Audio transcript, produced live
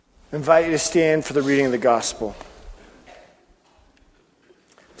I invite you to stand for the reading of the gospel.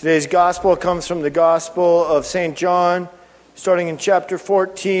 Today's gospel comes from the Gospel of St. John, starting in chapter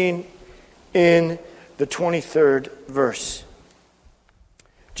 14, in the 23rd verse.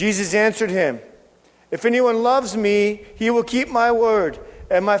 Jesus answered him, "If anyone loves me, he will keep my word,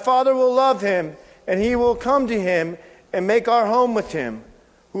 and my Father will love him, and he will come to him and make our home with him.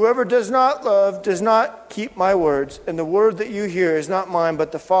 Whoever does not love does not keep my words, and the word that you hear is not mine,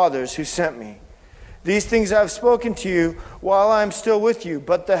 but the Father's who sent me. These things I have spoken to you while I am still with you,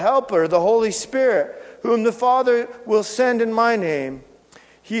 but the Helper, the Holy Spirit, whom the Father will send in my name,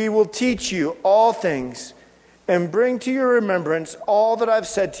 he will teach you all things and bring to your remembrance all that I've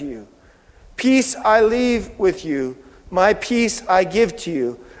said to you. Peace I leave with you, my peace I give to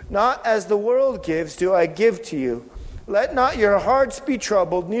you. Not as the world gives do I give to you. Let not your hearts be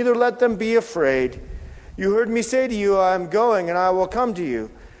troubled, neither let them be afraid. You heard me say to you, I am going, and I will come to you.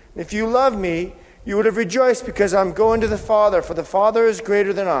 If you love me, you would have rejoiced because I'm going to the Father, for the Father is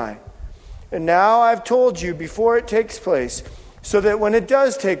greater than I. And now I've told you before it takes place, so that when it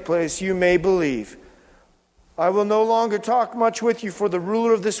does take place, you may believe. I will no longer talk much with you, for the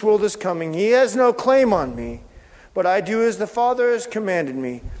ruler of this world is coming. He has no claim on me, but I do as the Father has commanded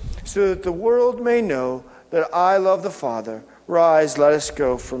me, so that the world may know that I love the Father. Rise, let us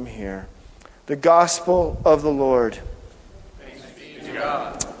go from here." The Gospel of the Lord. Thanks be to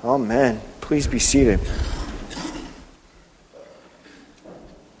God. Amen. Please be seated.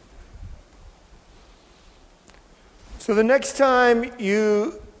 So the next time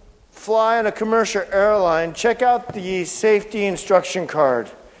you fly on a commercial airline, check out the safety instruction card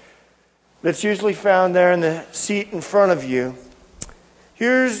that's usually found there in the seat in front of you.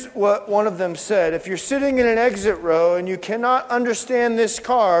 Here's what one of them said. If you're sitting in an exit row and you cannot understand this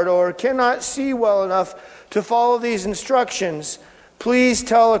card or cannot see well enough to follow these instructions, please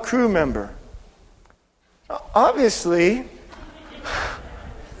tell a crew member. Obviously,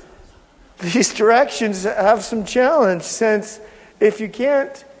 these directions have some challenge, since if you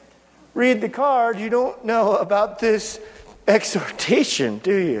can't read the card, you don't know about this exhortation,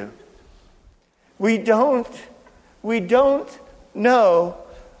 do you? We don't know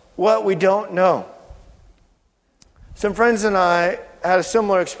what we don't know. Some friends and I had a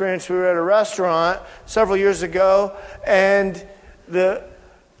similar experience. We were at a restaurant several years ago, and the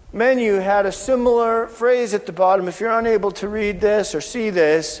menu had a similar phrase at the bottom. If you're unable to read this or see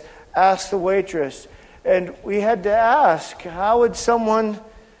this, ask the waitress. And we had to ask, how would someone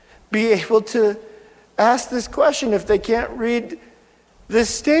be able to ask this question if they can't read this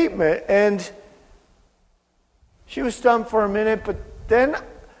statement? And she was stumped for a minute, but then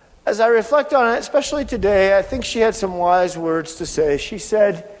as I reflect on it, especially today, I think she had some wise words to say. She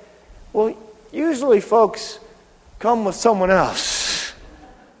said, well, usually folks come with someone else.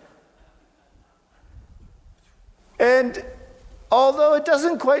 And although it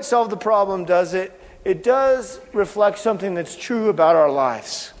doesn't quite solve the problem, does it? It does reflect something that's true about our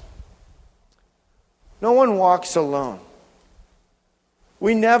lives. No one walks alone.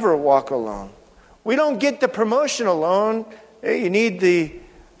 We never walk alone. We don't get the promotion alone. You need the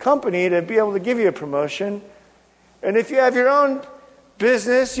company to be able to give you a promotion. And if you have your own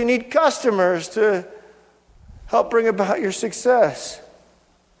business, you need customers to help bring about your success.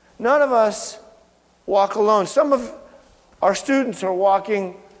 None of us walk alone. Some of our students are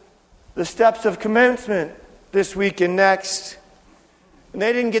walking the steps of commencement this week and next. And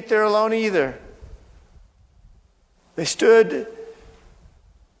they didn't get there alone either. They stood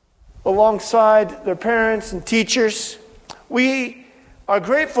alongside their parents and teachers. We are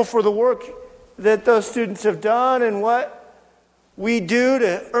grateful for the work that those students have done and what we do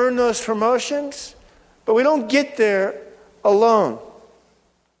to earn those promotions, but we don't get there alone.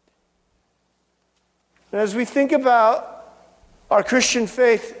 And as we think about our Christian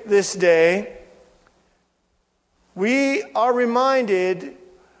faith this day, we are reminded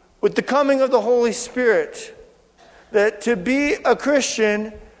with the coming of the Holy Spirit that to be a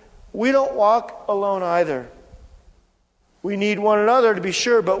Christian, we don't walk alone either. We need one another to be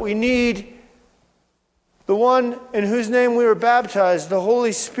sure, but we need the one in whose name we were baptized, the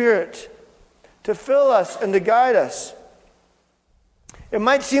Holy Spirit, to fill us and to guide us. It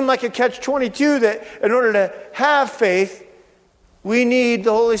might seem like a catch-22 that in order to have faith, we need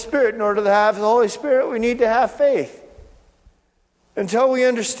the Holy Spirit. In order to have the Holy Spirit, we need to have faith. Until we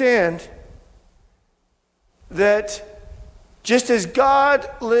understand that just as God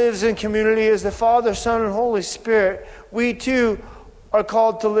lives in community as the Father, Son, and Holy Spirit, we too are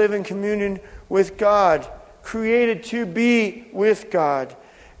called to live in communion with God, created to be with God.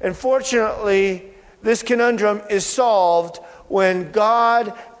 And fortunately, this conundrum is solved when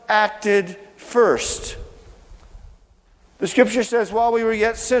God acted first. The scripture says, while we were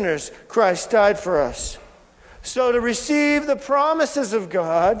yet sinners, Christ died for us. So to receive the promises of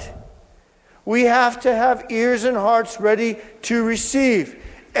God, we have to have ears and hearts ready to receive.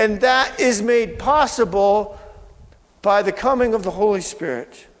 And that is made possible by the coming of the Holy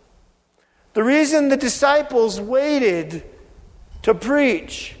Spirit. The reason the disciples waited to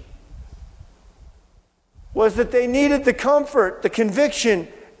preach was that they needed the comfort, the conviction,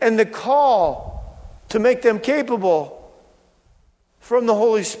 and the call to make them capable from the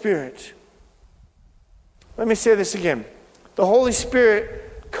Holy Spirit. Let me say this again. The Holy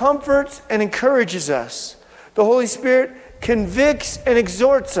Spirit comforts and encourages us. The Holy Spirit convicts and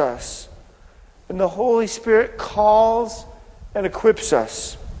exhorts us. And the Holy Spirit calls and equips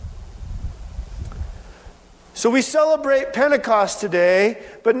us. So we celebrate Pentecost today,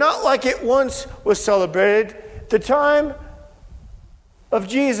 but not like it once was celebrated. The time of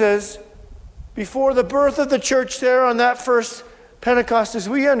Jesus, before the birth of the church there on that first Pentecost, as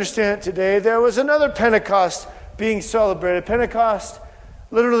we understand it today, there was another Pentecost being celebrated. Pentecost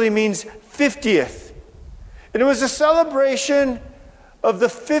literally means 50th. And it was a celebration of the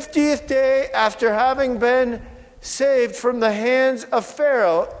 50th day after having been saved from the hands of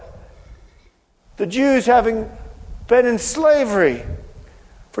Pharaoh. The Jews having been in slavery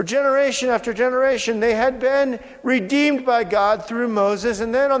for generation after generation, they had been redeemed by God through Moses.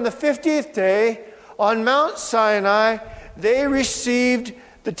 And then on the 50th day, on Mount Sinai, they received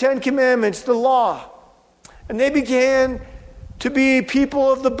the Ten Commandments, the law. And they began to be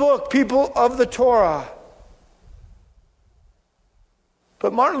people of the book, people of the Torah.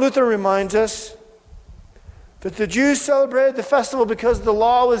 But Martin Luther reminds us that the Jews celebrated the festival because the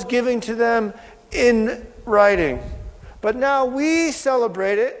law was given to them in writing. But now we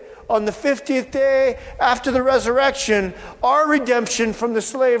celebrate it on the 50th day after the resurrection, our redemption from the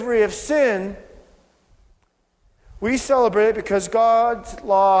slavery of sin. We celebrate it because God's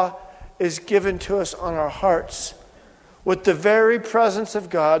law is given to us on our hearts with the very presence of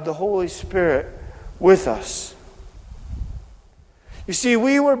God, the Holy Spirit, with us. You see,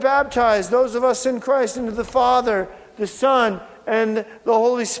 we were baptized, those of us in Christ, into the Father, the Son, and the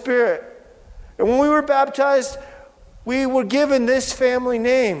Holy Spirit. And when we were baptized, we were given this family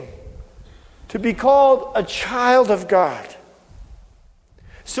name to be called a child of God.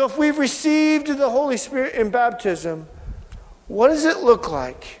 So if we've received the Holy Spirit in baptism, what does it look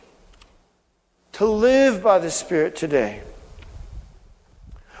like to live by the Spirit today?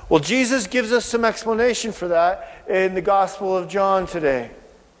 Well, Jesus gives us some explanation for that in the Gospel of John today.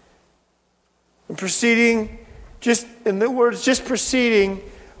 Preceding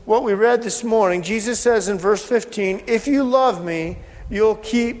what we read this morning, Jesus says in verse 15, "If you love me, you'll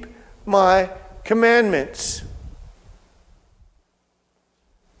keep my commandments."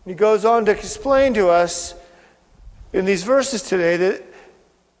 He goes on to explain to us in these verses today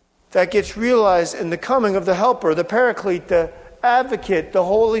that gets realized in the coming of the Helper, the Paraclete, the Advocate, the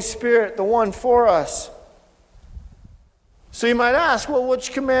Holy Spirit, the one for us. So you might ask, well,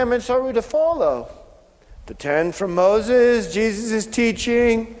 which commandments are we to follow? The 10 from Moses, Jesus'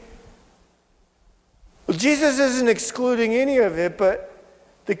 teaching. Well, Jesus isn't excluding any of it, but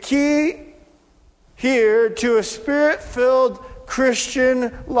the key here to a Spirit-filled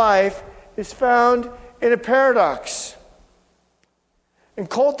Christian life is found in a paradox. In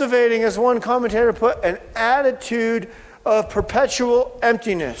cultivating, as one commentator put, an attitude of perpetual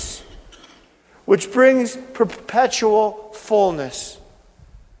emptiness, which brings perpetual fullness.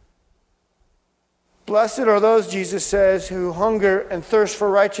 Blessed are those, Jesus says, who hunger and thirst for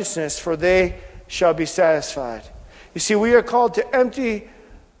righteousness, for they shall be satisfied. You see, we are called to empty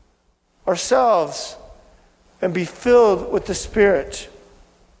ourselves and be filled with the Spirit.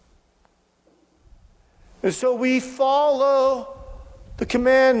 And so we follow the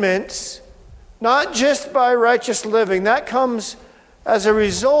commandments, not just by righteous living. That comes as a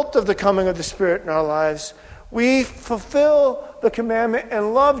result of the coming of the Spirit in our lives. We fulfill the commandment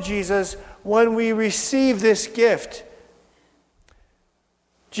and love Jesus when we receive this gift.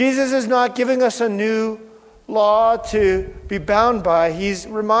 Jesus is not giving us a new law to be bound by. He's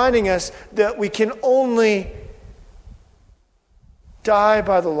reminding us that we can only die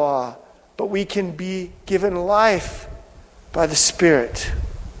by the law, but we can be given life by the Spirit.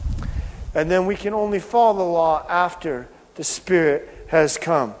 And then we can only follow the law after the Spirit has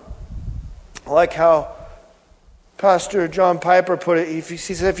come. I like how Pastor John Piper put it. He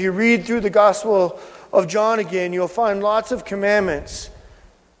says, if you read through the Gospel of John again, you'll find lots of commandments.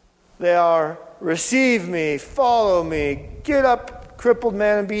 They are, receive me, follow me, get up crippled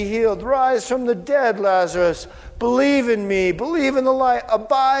man and be healed. Rise from the dead, Lazarus. Believe in me. Believe in the light.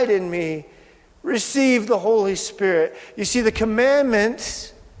 Abide in me. Receive the Holy Spirit. You see, the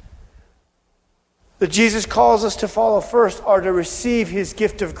commandments that Jesus calls us to follow first are to receive His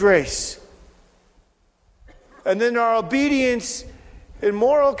gift of grace. And then our obedience in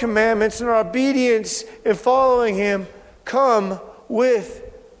moral commandments and our obedience in following Him come with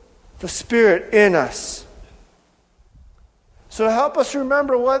the Spirit in us. So to help us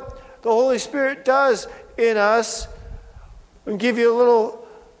remember what the Holy Spirit does in us, I'll give you a little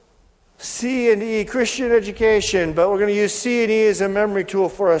C&E, Christian education, but we're going to use C&E as a memory tool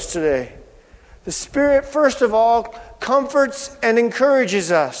for us today. The Spirit, first of all, comforts and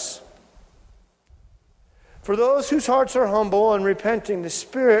encourages us. For those whose hearts are humble and repenting, the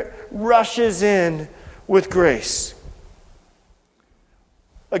Spirit rushes in with grace.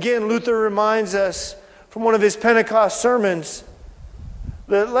 Again, Luther reminds us from one of his Pentecost sermons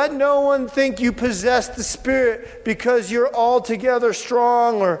that let no one think you possess the Spirit because you're altogether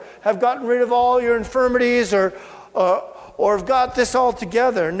strong or have gotten rid of all your infirmities or have got this all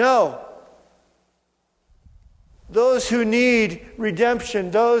together. No. Those who need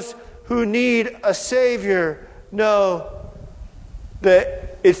redemption, those who need a Savior, know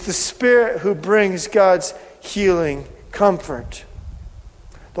that it's the Spirit who brings God's healing comfort.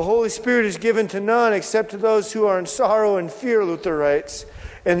 The Holy Spirit is given to none except to those who are in sorrow and fear, Luther writes.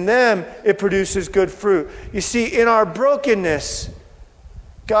 In them, it produces good fruit. You see, in our brokenness,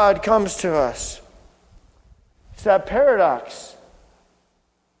 God comes to us. It's that paradox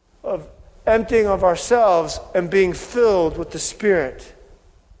of emptying of ourselves and being filled with the Spirit.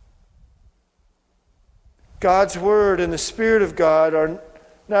 God's Word and the Spirit of God are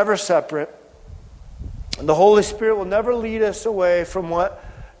never separate. And the Holy Spirit will never lead us away from what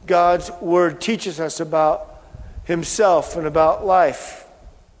God's Word teaches us about Himself and about life.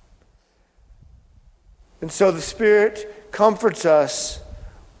 And so the Spirit comforts us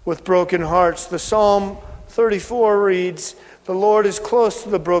with broken hearts. The Psalm 34 reads, "The Lord is close to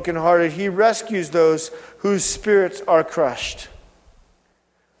the brokenhearted. He rescues those whose spirits are crushed."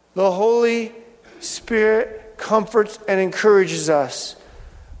 The Holy Spirit comforts and encourages us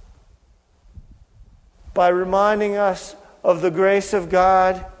by reminding us of the grace of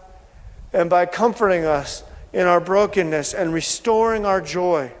God and by comforting us in our brokenness and restoring our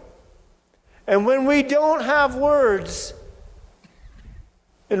joy. And when we don't have words,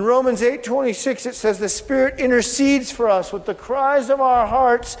 in Romans 8:26 it says the Spirit intercedes for us with the cries of our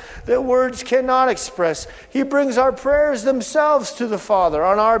hearts that words cannot express. He brings our prayers themselves to the Father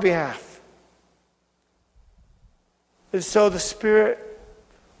on our behalf. And so the Spirit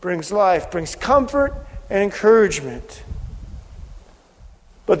brings life, brings comfort and encouragement.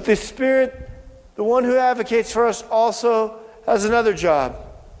 But the Spirit, the one who advocates for us, also has another job.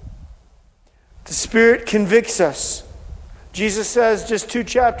 The Spirit convicts us. Jesus says just 2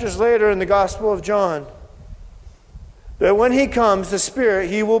 chapters later in the Gospel of John that when He comes, the Spirit,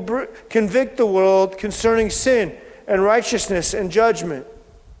 He will convict the world concerning sin and righteousness and judgment.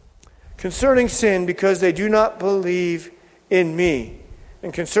 Concerning sin, because they do not believe in me.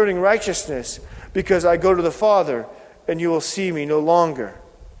 And concerning righteousness, because I go to the Father and you will see me no longer.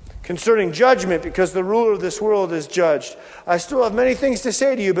 Concerning judgment, because the ruler of this world is judged. I still have many things to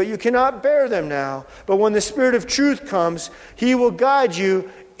say to you, but you cannot bear them now. But when the Spirit of truth comes, He will guide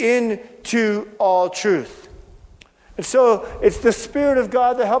you into all truth. And so it's the Spirit of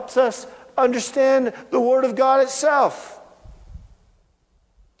God that helps us understand the Word of God itself.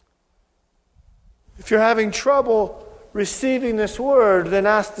 If you're having trouble receiving this Word, then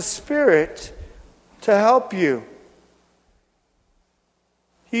ask the Spirit to help you.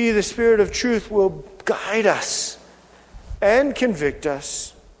 He, the Spirit of truth, will guide us and convict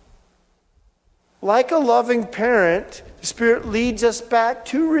us. Like a loving parent, the Spirit leads us back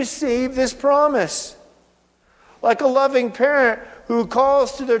to receive this promise. Like a loving parent who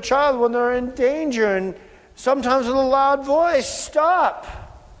calls to their child when they're in danger and sometimes with a loud voice, "Stop!"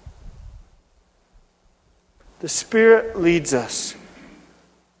 The Spirit leads us.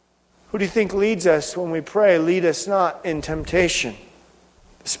 Who do you think leads us when we pray, "Lead us not in temptation"?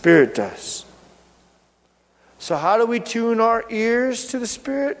 The Spirit does. So how do we tune our ears to the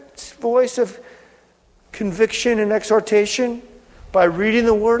Spirit's voice of conviction and exhortation? By reading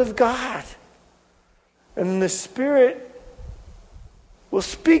the Word of God. And then the Spirit will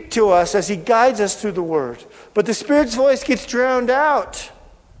speak to us as He guides us through the Word. But the Spirit's voice gets drowned out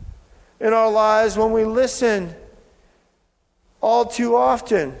in our lives when we listen all too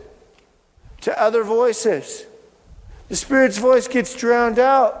often to other voices. The Spirit's voice gets drowned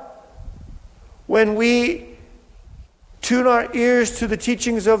out when we tune our ears to the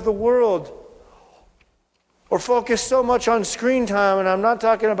teachings of the world, or focus so much on screen time, and I'm not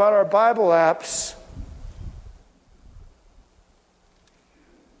talking about our Bible apps,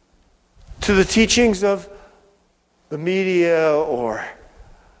 to the teachings of the media or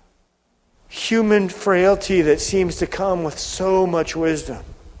human frailty that seems to come with so much wisdom.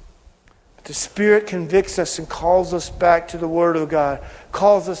 But the Spirit convicts us and calls us back to the Word of God,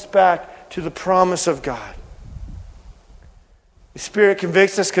 calls us back to the promise of God. The Spirit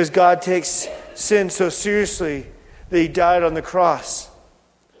convicts us because God takes sin so seriously that He died on the cross.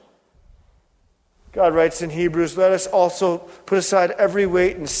 God writes in Hebrews, let us also put aside every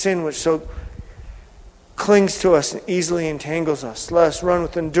weight and sin which so clings to us and easily entangles us. Let us run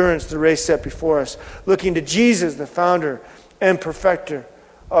with endurance the race set before us, looking to Jesus, the founder and perfecter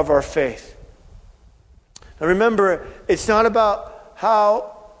of our faith. Now remember, it's not about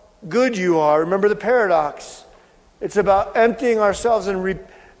how good you are. Remember the paradox. It's about emptying ourselves and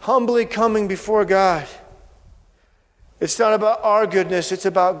humbly coming before God. It's not about our goodness, it's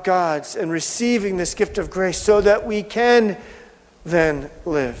about God's, and receiving this gift of grace so that we can then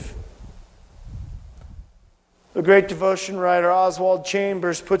live. The great devotion writer Oswald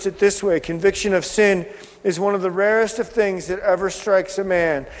Chambers puts it this way: conviction of sin is one of the rarest of things that ever strikes a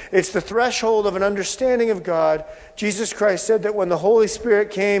man. It's the threshold of an understanding of God. Jesus Christ said that when the Holy Spirit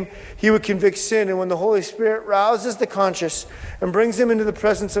came, He would convict sin. And when the Holy Spirit rouses the conscious and brings him into the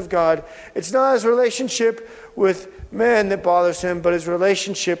presence of God, it's not His relationship with man that bothers Him, but His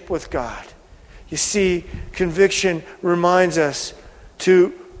relationship with God. You see, conviction reminds us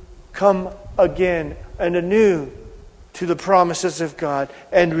to come again and anew to the promises of God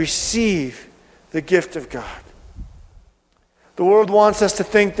and receive the gift of God. The world wants us to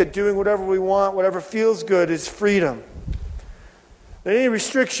think that doing whatever we want, whatever feels good, is freedom. That any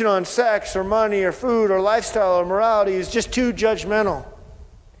restriction on sex or money or food or lifestyle or morality is just too judgmental.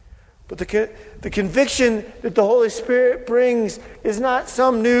 But the conviction that the Holy Spirit brings is not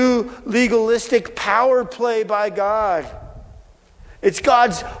some new legalistic power play by God. It's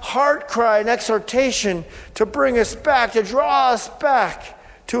God's heart cry and exhortation to bring us back, to draw us back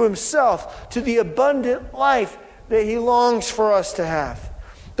to Himself, to the abundant life that He longs for us to have.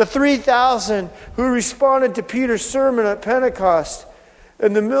 The 3,000 who responded to Peter's sermon at Pentecost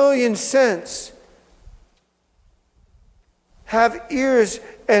and the million saints have ears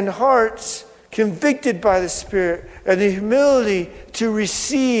and hearts convicted by the Spirit and the humility to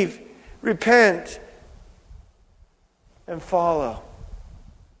receive, repent, and follow.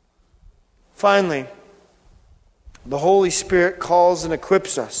 Finally, the Holy Spirit calls and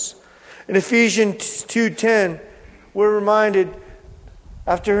equips us. In Ephesians 2:10, we're reminded,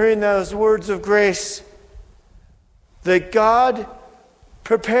 after hearing those words of grace, that God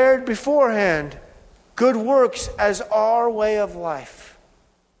prepared beforehand good works as our way of life.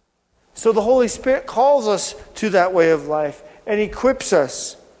 So the Holy Spirit calls us to that way of life and equips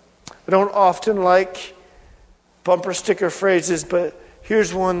us. I don't often like bumper sticker phrases, but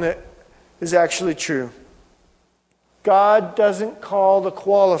here's one that is actually true. God doesn't call the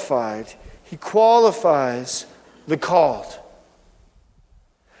qualified. He qualifies the called.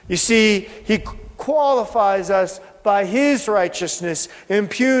 You see, He qualifies us by His righteousness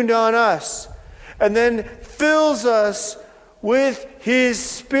impugned on us, and then fills us with His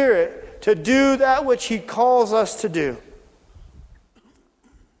Spirit to do that which He calls us to do.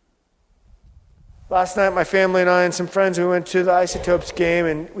 Last night, my family and I and some friends, we went to the Isotopes game,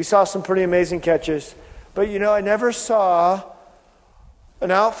 and we saw some pretty amazing catches. But I never saw an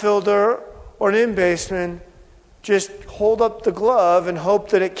outfielder or an in-baseman just hold up the glove and hope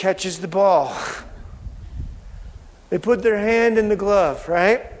that it catches the ball. They put their hand in the glove,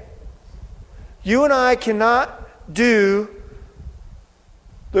 right? You and I cannot do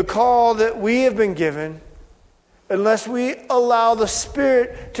the call that we have been given unless we allow the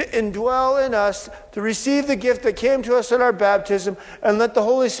Spirit to indwell in us, to receive the gift that came to us at our baptism, and let the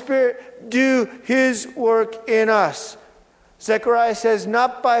Holy Spirit do His work in us. Zechariah says,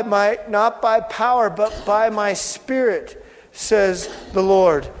 not by might, not by power, but by my Spirit, says the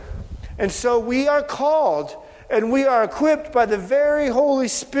Lord. And so we are called and we are equipped by the very Holy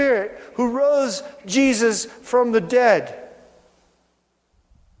Spirit who rose Jesus from the dead.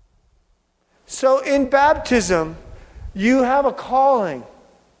 So in baptism, you have a calling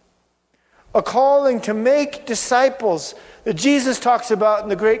to make disciples that Jesus talks about in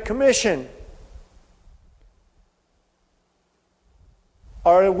the Great Commission.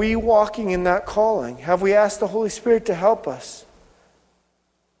 Are we walking in that calling? Have we asked the Holy Spirit to help us?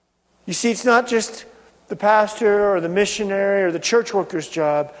 You see, it's not just the pastor or the missionary or the church worker's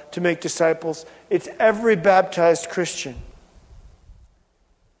job to make disciples. It's every baptized Christian.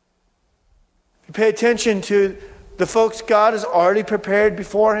 If you pay attention to the folks God has already prepared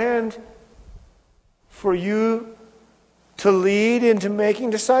beforehand for you to lead into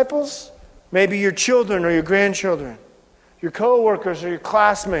making disciples, maybe your children or your grandchildren, your co-workers or your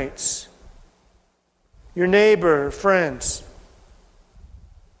classmates, your neighbor or friends.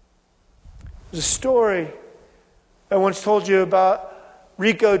 There's a story I once told you about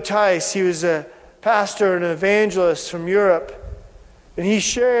Rico Tice. He was a pastor and an evangelist from Europe. And he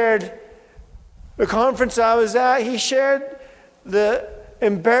shared, the conference I was at, he shared the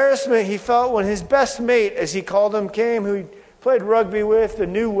embarrassment he felt when his best mate, as he called him, came, who he played rugby with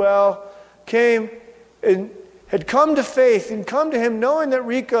and knew well, came and had come to faith and come to him knowing that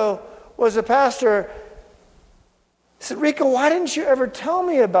Rico was a pastor. He said, "Rico, why didn't you ever tell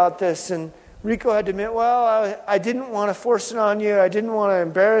me about this?" And Rico had to admit, "Well, I didn't want to force it on you. I didn't want to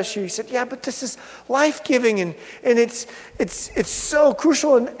embarrass you." He said, "Yeah, but this is life-giving and it's so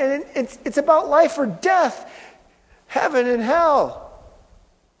crucial and it's about life or death, heaven and hell.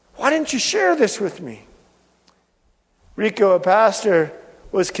 Why didn't you share this with me?" Rico, a pastor,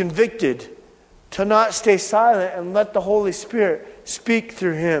 was convicted to not stay silent and let the Holy Spirit speak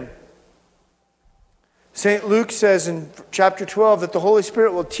through him. St. Luke says in chapter 12 that the Holy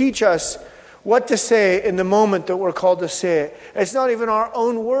Spirit will teach us what to say in the moment that we're called to say it. It's not even our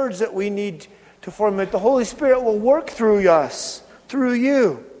own words that we need to formulate. The Holy Spirit will work through us, through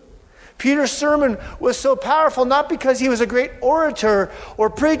you. Peter's sermon was so powerful not because he was a great orator or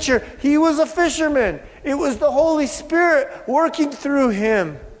preacher. He was a fisherman. It was the Holy Spirit working through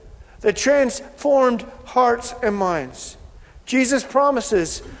him that transformed hearts and minds. Jesus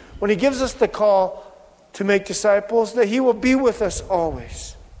promises when he gives us the call to make disciples that he will be with us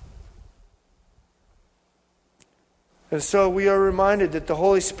always. And so we are reminded that the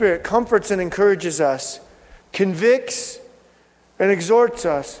Holy Spirit comforts and encourages us, convicts and exhorts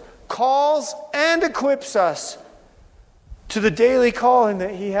us, calls and equips us to the daily calling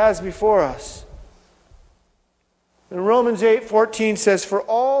that he has before us. And Romans 8:14 says, "For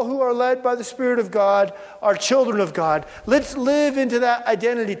all who are led by the Spirit of God are children of God." Let's live into that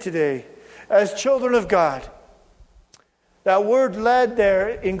identity today as children of God. That word "led" there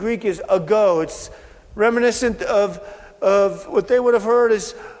in Greek is ago. It's reminiscent of what they would have heard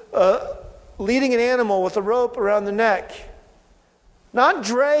as leading an animal with a rope around the neck. Not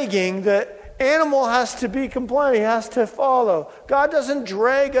dragging. The animal has to be compliant. He has to follow. God doesn't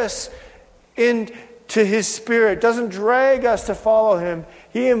drag us into his Spirit, doesn't drag us to follow him.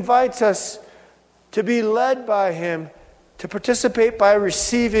 He invites us to be led by him, to participate by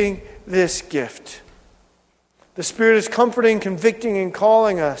receiving this gift. The Spirit is comforting, convicting, and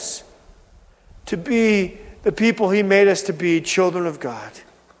calling us to be the people he made us to be, children of God.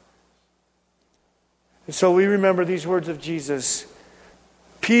 And so we remember these words of Jesus.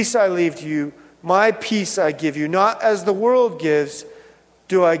 "Peace I leave to you, my peace I give you. Not as the world gives,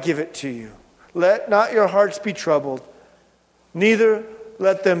 do I give it to you. Let not your hearts be troubled, neither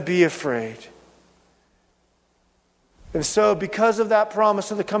let them be afraid." And so, because of that promise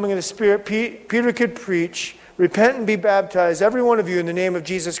of the coming of the Spirit, Peter could preach, "Repent and be baptized, every one of you, in the name of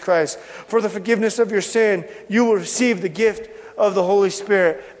Jesus Christ, for the forgiveness of your sin. You will receive the gift of the Holy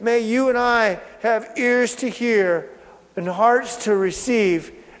Spirit." May you and I have ears to hear and hearts to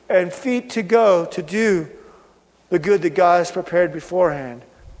receive and feet to go to do the good that God has prepared beforehand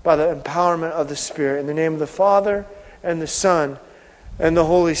by the empowerment of the Spirit. In the name of the Father and the Son and the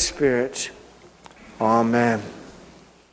Holy Spirit. Amen.